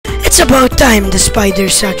about time the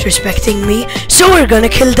spiders start respecting me, so we're gonna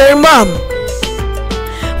kill their mom.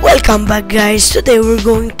 Welcome back guys, today we're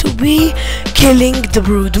going to be killing the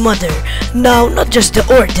Broodmother. Now, not just the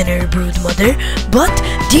ordinary Broodmother, but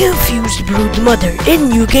the infused Broodmother in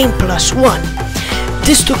New Game +1.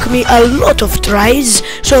 This took me a lot of tries,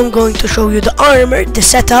 so I'm going to show you the armor, the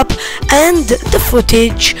setup, and the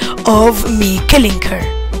footage of me killing her.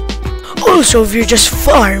 Also, if you're just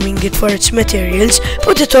farming it for its materials,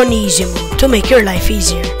 put it on easy mode to make your life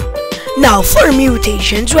easier. Now, for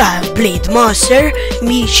mutations, we have Blade Master,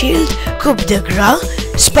 Meat Shield, Coup de Gras,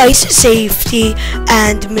 Spice Safety,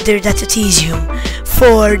 and Mitradatetizium.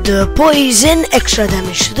 For the poison, extra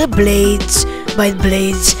damage to the blades, by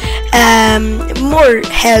blades, more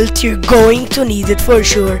health, you're going to need it for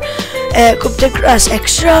sure. Coup de Gras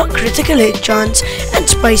extra, critical hit chance, and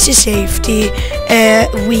Spicy Safety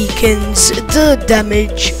weakens the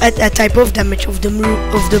damage, a type of damage of the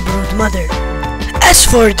Broodmother. As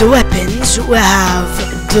for the weapons, we have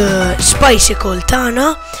the Spicy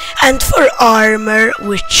Coltana, and for armor,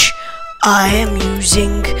 which I am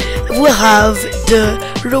using, we have the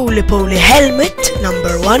Roly-Poly Helmet,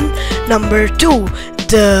 number 1, number 2,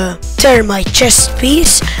 the Termite Chest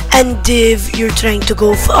Piece, and if you're trying to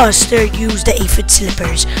go faster, use the Aphid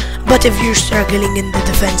Slippers. But if you're struggling in the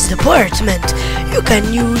defense department, you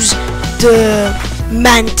can use the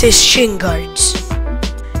Mantis Shin Guards.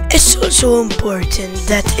 It's also important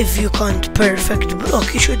that if you can't perfect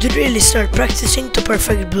block, you should really start practicing to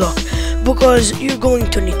perfect block, because you're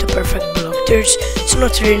going to need to perfect block. It's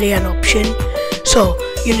not really an option. So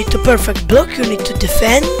you need to perfect block, you need to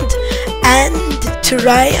defend, and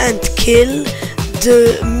try and kill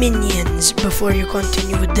the minions before you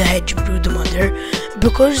continue with the Hedge Broodmother,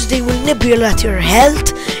 because they will nibble at your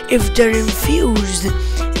health. If they're infused,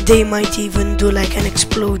 they might even do like an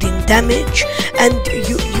exploding damage, and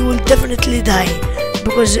you will definitely die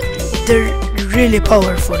because they're really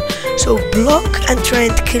powerful. So block and try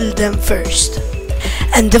and kill them first.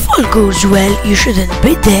 And if all goes well, you shouldn't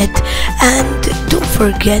be dead. And don't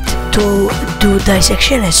forget to do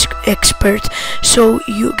Dissection Expert so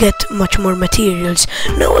you get much more materials.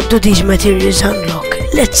 Now, what do these materials unlock?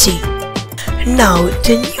 Let's see. Now,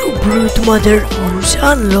 the new Broodmother rules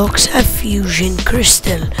unlocks a Fusion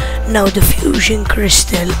Crystal. Now, the Fusion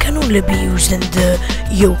Crystal can only be used in the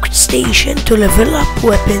Yoked Station to level up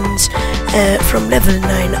weapons from level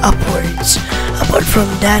 9 upwards. Apart from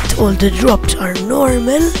that, all the drops are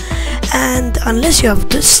normal, and unless you have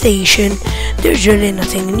the station, there's really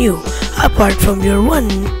nothing new, apart from you're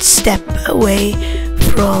one step away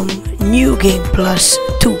from New Game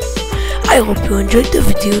 +2. I hope you enjoyed the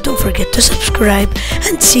video, don't forget to subscribe,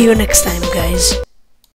 and see you next time guys.